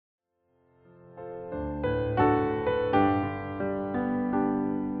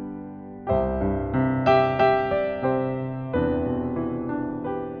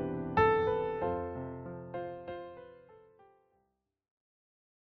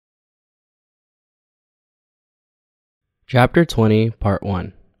Chapter 20, Part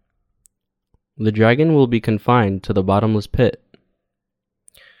 1. The dragon will be confined to the bottomless pit.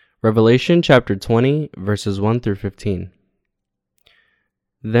 Revelation chapter 20, verses 1 through 15.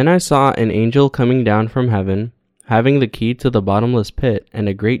 Then I saw an angel coming down from heaven, having the key to the bottomless pit and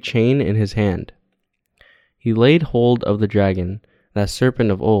a great chain in his hand. He laid hold of the dragon, that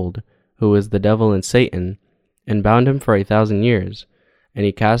serpent of old, who is the devil and Satan, and bound him for 1,000 years, and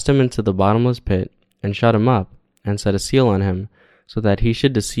he cast him into the bottomless pit, and shut him up, and set a seal on him, so that he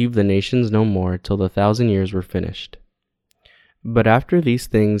should deceive the nations no more till the 1,000 years were finished. But after these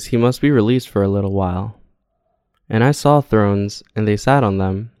things he must be released for a little while. And I saw thrones, and they sat on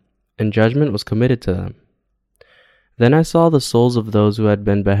them, and judgment was committed to them. Then I saw the souls of those who had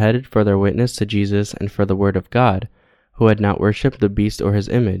been beheaded for their witness to Jesus and for the word of God, who had not worshipped the beast or his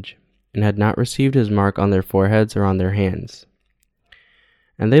image, and had not received his mark on their foreheads or on their hands.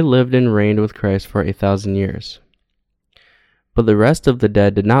 And they lived and reigned with Christ for 1,000 years. But the rest of the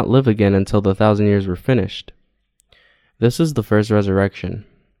dead did not live again until the 1,000 years were finished. This is the first resurrection.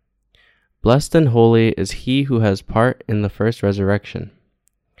 Blessed and holy is he who has part in the first resurrection.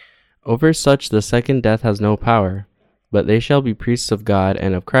 Over such the second death has no power, but they shall be priests of God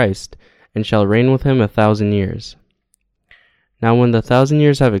and of Christ, and shall reign with him 1,000 years. Now when the 1,000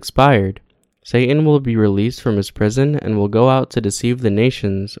 years have expired, Satan will be released from his prison and will go out to deceive the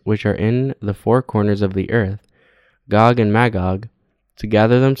nations which are in the four corners of the earth, Gog and Magog, to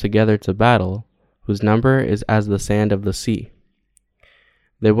gather them together to battle, whose number is as the sand of the sea.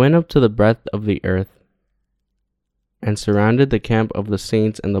 They went up to the breadth of the earth, and surrounded the camp of the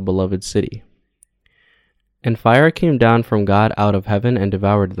saints in the beloved city. And fire came down from God out of heaven and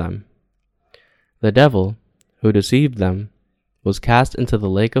devoured them. The devil, who deceived them, was cast into the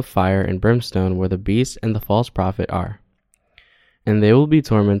lake of fire and brimstone where the beast and the false prophet are. And they will be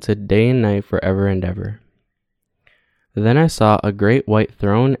tormented day and night forever and ever. Then I saw a great white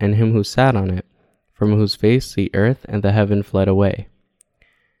throne and him who sat on it, from whose face the earth and the heaven fled away.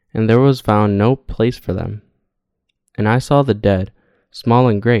 And there was found no place for them. And I saw the dead, small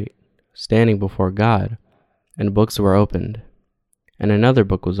and great, standing before God, and books were opened. And another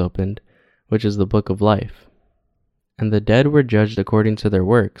book was opened, which is the book of life. And the dead were judged according to their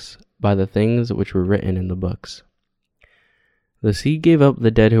works, by the things which were written in the books. The sea gave up the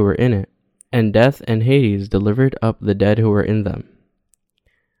dead who were in it, and death and Hades delivered up the dead who were in them.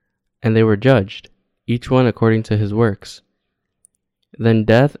 And they were judged, each one according to his works. Then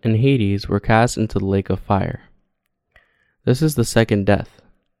death and Hades were cast into the lake of fire. This is the second death,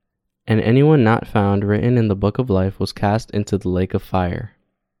 and anyone not found written in the book of life was cast into the lake of fire.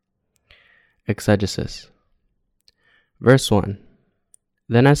 Exegesis. Verse 1.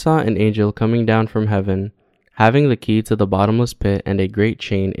 Then I saw an angel coming down from heaven, having the key to the bottomless pit and a great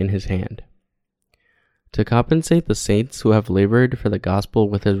chain in his hand. To compensate the saints who have labored for the gospel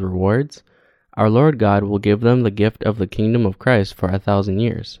with his rewards, our Lord God will give them the gift of the kingdom of Christ for 1,000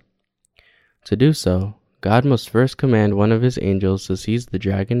 years. To do so, God must first command one of his angels to seize the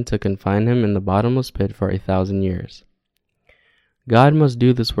dragon to confine him in the bottomless pit for 1,000 years. God must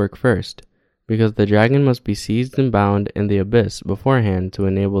do this work first, because the dragon must be seized and bound in the abyss beforehand to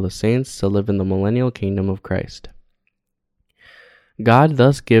enable the saints to live in the millennial kingdom of Christ. God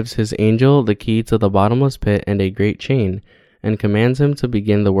thus gives his angel the key to the bottomless pit and a great chain, and commands him to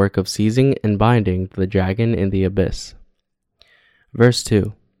begin the work of seizing and binding the dragon in the abyss. Verse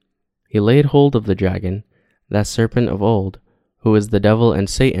 2. He laid hold of the dragon, that serpent of old, who is the devil and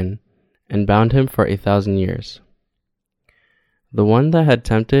Satan, and bound him for 1,000 years. The one that had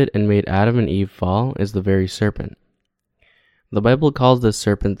tempted and made Adam and Eve fall is the very serpent. The Bible calls this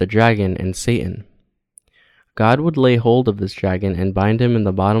serpent the dragon and Satan. God would lay hold of this dragon and bind him in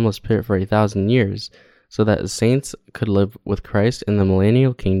the bottomless pit for 1,000 years, so that the saints could live with Christ in the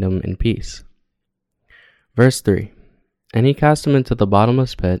millennial kingdom in peace. Verse 3. And he cast him into the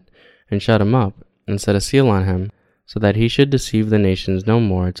bottomless pit, and shut him up, and set a seal on him, so that he should deceive the nations no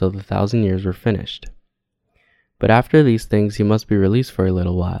more till the 1,000 years were finished. But after these things he must be released for a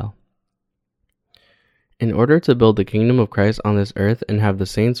little while. In order to build the kingdom of Christ on this earth and have the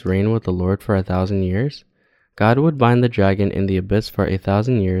saints reign with the Lord for 1,000 years, God would bind the dragon in the abyss for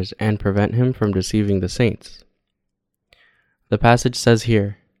 1,000 years and prevent him from deceiving the saints. The passage says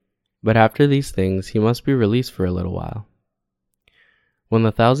here, but after these things he must be released for a little while. When the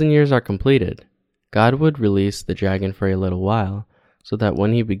 1,000 years are completed, God would release the dragon for a little while, so that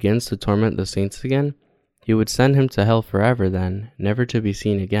when he begins to torment the saints again, he would send him to hell forever then, never to be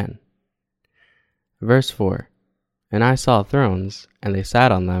seen again. Verse 4. And I saw thrones, and they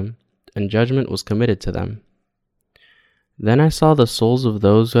sat on them, and judgment was committed to them. Then I saw the souls of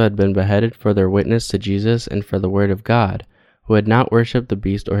those who had been beheaded for their witness to Jesus and for the word of God, who had not worshipped the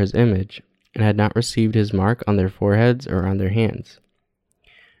beast or his image, and had not received his mark on their foreheads or on their hands.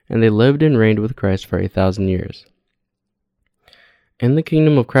 And they lived and reigned with Christ for 1,000 years. In the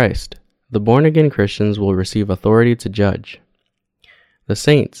kingdom of Christ, the born-again Christians will receive authority to judge. The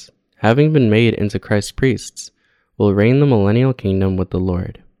saints, having been made into Christ's priests, will reign the millennial kingdom with the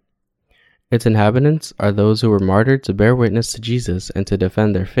Lord. Its inhabitants are those who were martyred to bear witness to Jesus and to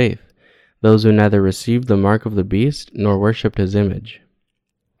defend their faith, those who neither received the mark of the beast nor worshipped his image.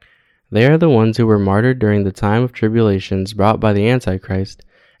 They are the ones who were martyred during the time of tribulations brought by the Antichrist,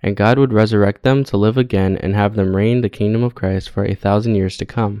 and God would resurrect them to live again and have them reign the kingdom of Christ for 1,000 years to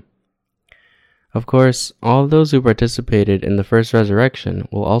come. Of course, all of those who participated in the first resurrection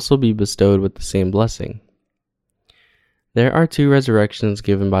will also be bestowed with the same blessing. There are 2 resurrections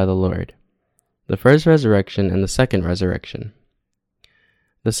given by the Lord, the first resurrection and the second resurrection.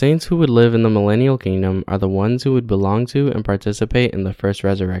 The saints who would live in the millennial kingdom are the ones who would belong to and participate in the first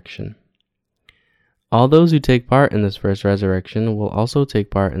resurrection. All those who take part in this first resurrection will also take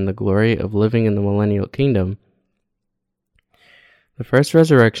part in the glory of living in the millennial kingdom. The first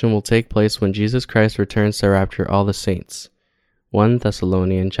resurrection will take place when Jesus Christ returns to rapture all the saints. 1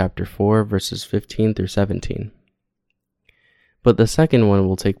 Thessalonians chapter 4 verses 15 through 17. But the second one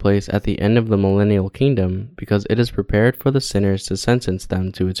will take place at the end of the millennial kingdom because it is prepared for the sinners to sentence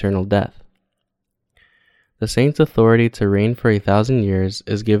them to eternal death. The saints' authority to reign for 1,000 years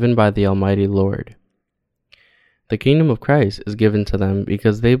is given by the Almighty Lord. The kingdom of Christ is given to them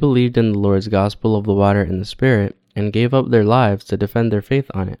because they believed in the Lord's gospel of the water and the Spirit and gave up their lives to defend their faith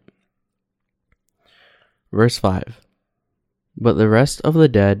on it. Verse 5. But the rest of the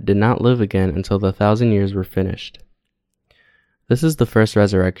dead did not live again until the 1,000 years were finished. This is the first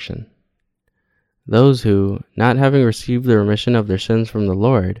resurrection. Those who, not having received the remission of their sins from the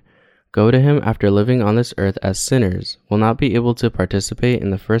Lord, go to him after living on this earth as sinners, will not be able to participate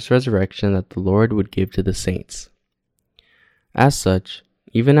in the first resurrection that the Lord would give to the saints. As such,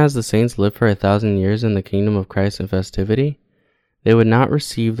 even as the saints live for 1,000 years in the kingdom of Christ in festivity, they would not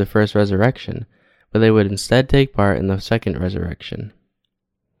receive the first resurrection, but they would instead take part in the second resurrection.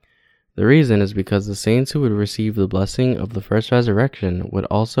 The reason is because the saints who would receive the blessing of the first resurrection would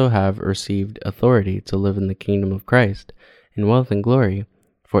also have received authority to live in the kingdom of Christ in wealth and glory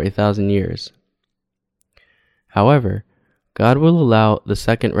for 1,000 years. However, God will allow the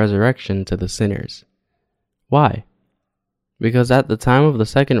second resurrection to the sinners. Why? Because at the time of the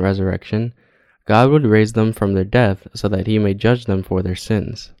second resurrection, God would raise them from their death so that he may judge them for their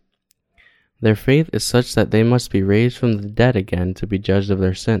sins. Their faith is such that they must be raised from the dead again to be judged of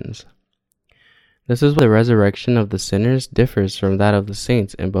their sins. This is why the resurrection of the sinners differs from that of the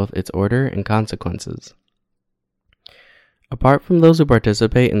saints in both its order and consequences. Apart from those who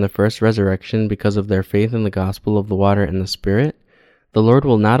participate in the first resurrection because of their faith in the gospel of the water and the Spirit, the Lord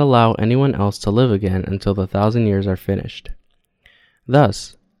will not allow anyone else to live again until the 1,000 years are finished.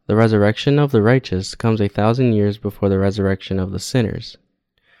 Thus, the resurrection of the righteous comes 1,000 years before the resurrection of the sinners.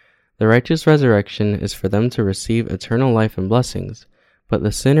 The righteous resurrection is for them to receive eternal life and blessings, but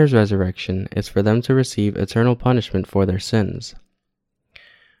the sinners' resurrection is for them to receive eternal punishment for their sins.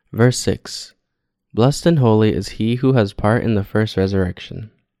 Verse 6. Blessed and holy is he who has part in the first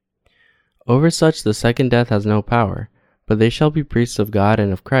resurrection. Over such the second death has no power, but they shall be priests of God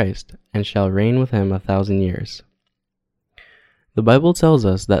and of Christ, and shall reign with him 1,000 years. The Bible tells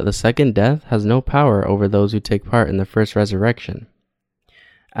us that the second death has no power over those who take part in the first resurrection.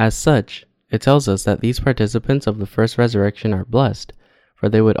 As such, it tells us that these participants of the first resurrection are blessed, for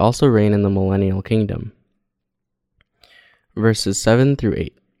they would also reign in the millennial kingdom. Verses 7 through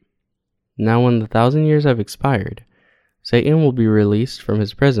 8. Now when the 1,000 years have expired, Satan will be released from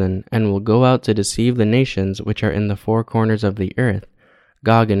his prison and will go out to deceive the nations which are in the 4 corners of the earth,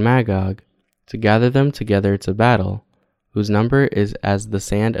 Gog and Magog, to gather them together to battle, whose number is as the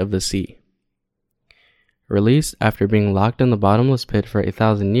sand of the sea. Released after being locked in the bottomless pit for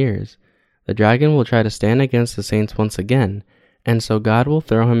 1,000 years, the dragon will try to stand against the saints once again, and so God will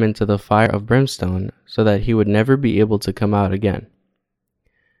throw him into the fire of brimstone so that he would never be able to come out again.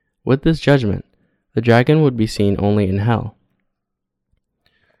 With this judgment, the dragon would be seen only in hell.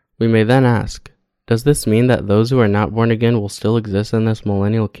 We may then ask, does this mean that those who are not born again will still exist in this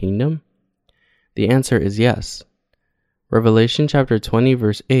millennial kingdom? The answer is yes. Revelation chapter 20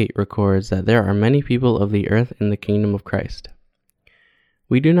 verse 8 records that there are many people of the earth in the kingdom of Christ.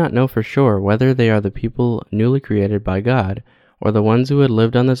 We do not know for sure whether they are the people newly created by God or the ones who had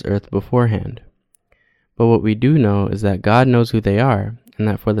lived on this earth beforehand. But what we do know is that God knows who they are, and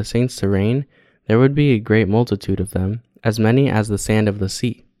that for the saints to reign, there would be a great multitude of them, as many as the sand of the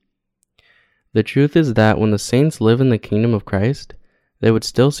sea. The truth is that when the saints live in the kingdom of Christ, they would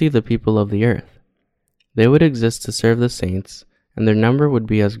still see the people of the earth. They would exist to serve the saints, and their number would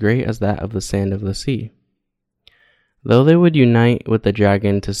be as great as that of the sand of the sea. Though they would unite with the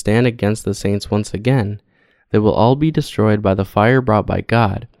dragon to stand against the saints once again, they will all be destroyed by the fire brought by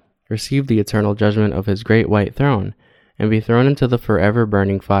God, receive the eternal judgment of his great white throne, and be thrown into the forever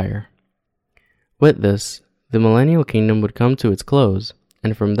burning fire. With this, the millennial kingdom would come to its close,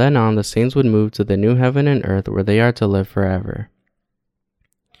 and from then on the saints would move to the new heaven and earth where they are to live forever.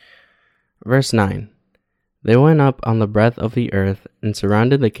 Verse 9. They went up on the breadth of the earth and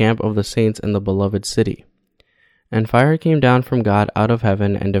surrounded the camp of the saints in the beloved city. And fire came down from God out of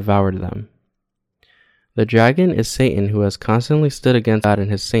heaven and devoured them. The dragon is Satan, who has constantly stood against God and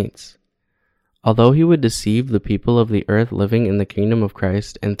his saints. Although he would deceive the people of the earth living in the kingdom of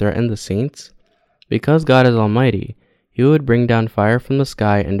Christ and threaten the saints, because God is almighty, he would bring down fire from the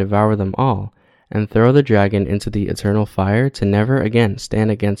sky and devour them all, and throw the dragon into the eternal fire to never again stand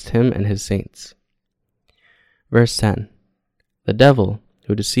against him and his saints. Verse 10. The devil,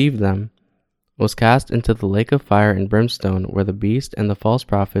 who deceived them, was cast into the lake of fire and brimstone where the beast and the false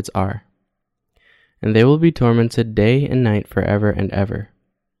prophets are. And they will be tormented day and night forever and ever.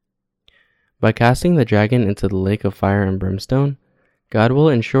 By casting the dragon into the lake of fire and brimstone, God will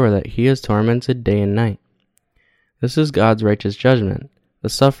ensure that he is tormented day and night. This is God's righteous judgment, the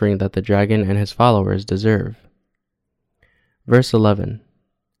suffering that the dragon and his followers deserve. Verse 11.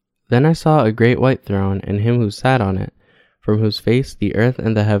 Then I saw a great white throne and him who sat on it, from whose face the earth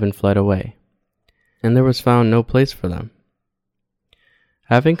and the heaven fled away, and there was found no place for them.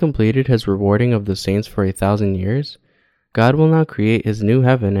 Having completed his rewarding of the saints for 1,000 years, God will now create his new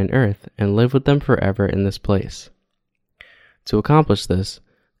heaven and earth and live with them forever in this place. To accomplish this,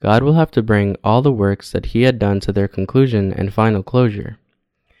 God will have to bring all the works that he had done to their conclusion and final closure.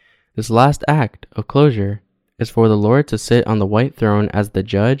 This last act of closure is for the Lord to sit on the white throne as the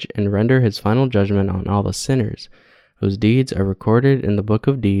judge and render his final judgment on all the sinners, whose deeds are recorded in the book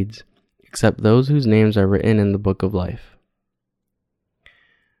of deeds, except those whose names are written in the book of life.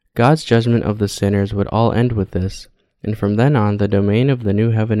 God's judgment of the sinners would all end with this, and from then on the domain of the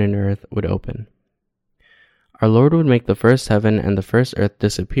new heaven and earth would open. Our Lord would make the first heaven and the first earth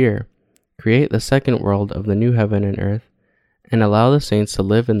disappear, create the second world of the new heaven and earth, and allow the saints to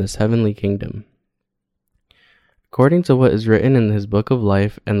live in this heavenly kingdom. According to what is written in his book of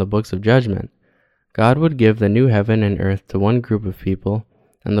life and the books of judgment, God would give the new heaven and earth to one group of people,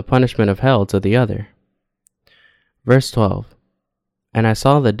 and the punishment of hell to the other. Verse 12. And I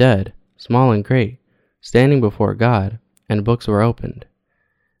saw the dead, small and great, standing before God, and books were opened.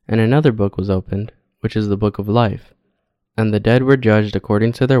 And another book was opened, which is the book of life, and the dead were judged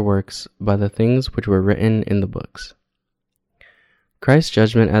according to their works by the things which were written in the books. Christ's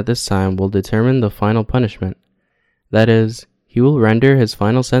judgment at this time will determine the final punishment. That is, he will render his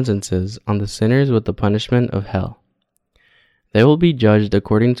final sentences on the sinners with the punishment of hell. They will be judged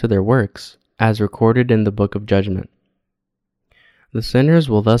according to their works, as recorded in the book of judgment. The sinners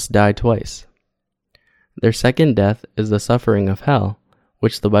will thus die twice. Their second death is the suffering of hell,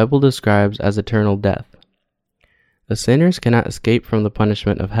 which the Bible describes as eternal death. The sinners cannot escape from the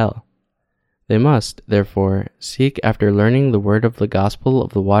punishment of hell. They must, therefore, seek after learning the word of the gospel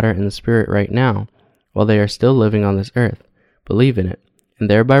of the water and the Spirit right now, while they are still living on this earth, believe in it, and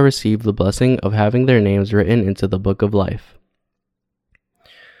thereby receive the blessing of having their names written into the book of life.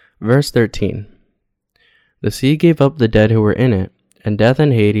 Verse 13. The sea gave up the dead who were in it, and death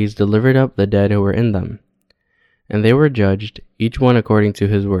and Hades delivered up the dead who were in them. And they were judged, each one according to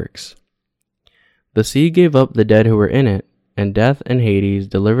his works. The sea gave up the dead who were in it, and death and Hades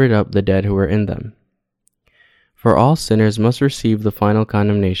delivered up the dead who were in them. For all sinners must receive the final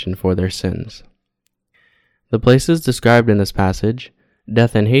condemnation for their sins. The places described in this passage,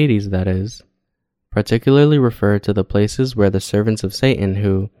 death and Hades that is, particularly refer to the places where the servants of Satan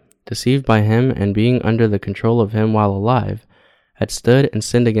who, deceived by him and being under the control of him while alive, had stood and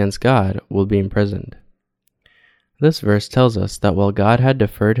sinned against God, will be imprisoned. This verse tells us that while God had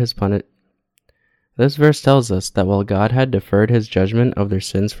deferred his judgment of their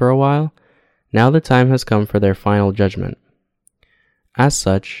sins for a while, now the time has come for their final judgment. As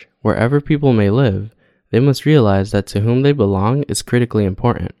such, wherever people may live, they must realize that to whom they belong is critically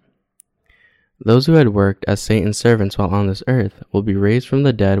important. Those who had worked as Satan's servants while on this earth will be raised from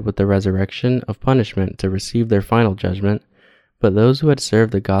the dead with the resurrection of punishment to receive their final judgment, but those who had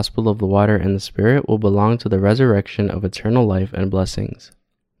served the gospel of the water and the Spirit will belong to the resurrection of eternal life and blessings.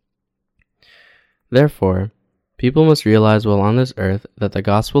 Therefore, people must realize while on this earth that the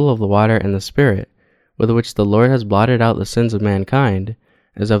gospel of the water and the Spirit, with which the Lord has blotted out the sins of mankind,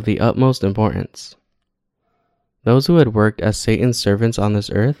 is of the utmost importance. Those who had worked as Satan's servants on this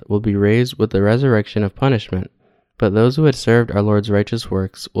earth will be raised with the resurrection of punishment, but those who had served our Lord's righteous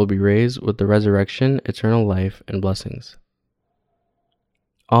works will be raised with the resurrection, eternal life, and blessings.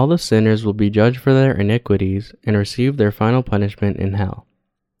 All the sinners will be judged for their iniquities and receive their final punishment in hell.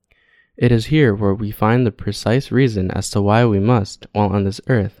 It is here where we find the precise reason as to why we must, while on this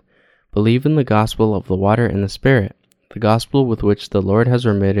earth, believe in the gospel of the water and the Spirit, the gospel with which the Lord has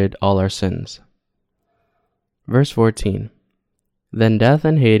remitted all our sins. Verse 14. Then death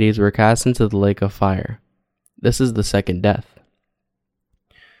and Hades were cast into the lake of fire. This is the second death.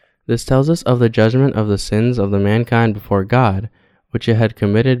 This tells us of the judgment of the sins of the mankind before God, which it had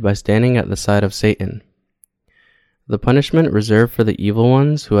committed by standing at the side of Satan. The punishment reserved for the evil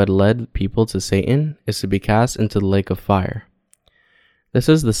ones who had led people to Satan is to be cast into the lake of fire. This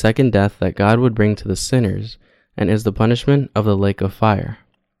is the second death that God would bring to the sinners, and is the punishment of the lake of fire.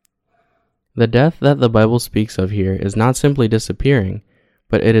 The death that the Bible speaks of here is not simply disappearing,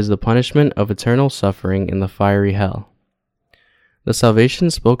 but it is the punishment of eternal suffering in the fiery hell. The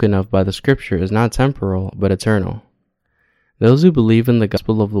salvation spoken of by the Scripture is not temporal, but eternal. Those who believe in the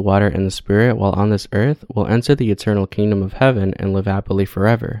gospel of the water and the Spirit while on this earth will enter the eternal kingdom of heaven and live happily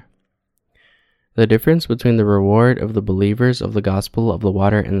forever. The difference between the reward of the believers of the gospel of the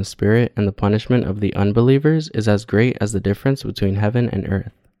water and the Spirit and the punishment of the unbelievers is as great as the difference between heaven and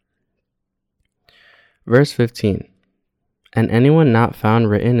earth. Verse 15. And anyone not found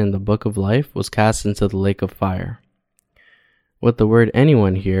written in the book of life was cast into the lake of fire. With the word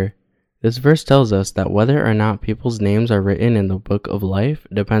anyone here, this verse tells us that whether or not people's names are written in the book of life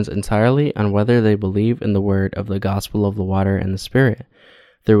depends entirely on whether they believe in the word of the gospel of the water and the Spirit,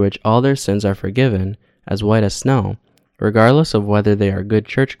 through which all their sins are forgiven, as white as snow, regardless of whether they are good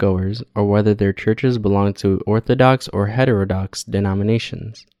churchgoers or whether their churches belong to orthodox or heterodox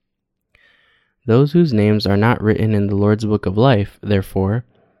denominations. Those whose names are not written in the Lord's book of life, therefore,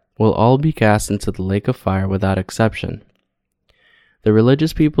 will all be cast into the lake of fire without exception. The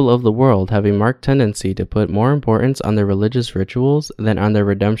religious people of the world have a marked tendency to put more importance on their religious rituals than on their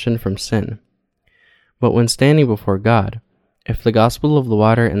redemption from sin. But when standing before God, if the gospel of the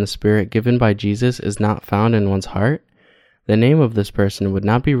water and the Spirit given by Jesus is not found in one's heart, the name of this person would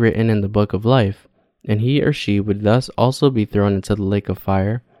not be written in the book of life, and he or she would thus also be thrown into the lake of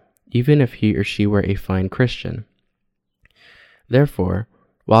fire, even if he or she were a fine Christian. Therefore,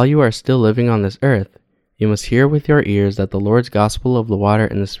 while you are still living on this earth, you must hear with your ears that the Lord's gospel of the water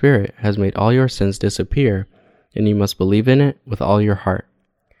and the Spirit has made all your sins disappear, and you must believe in it with all your heart.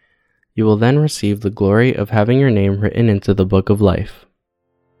 You will then receive the glory of having your name written into the book of life.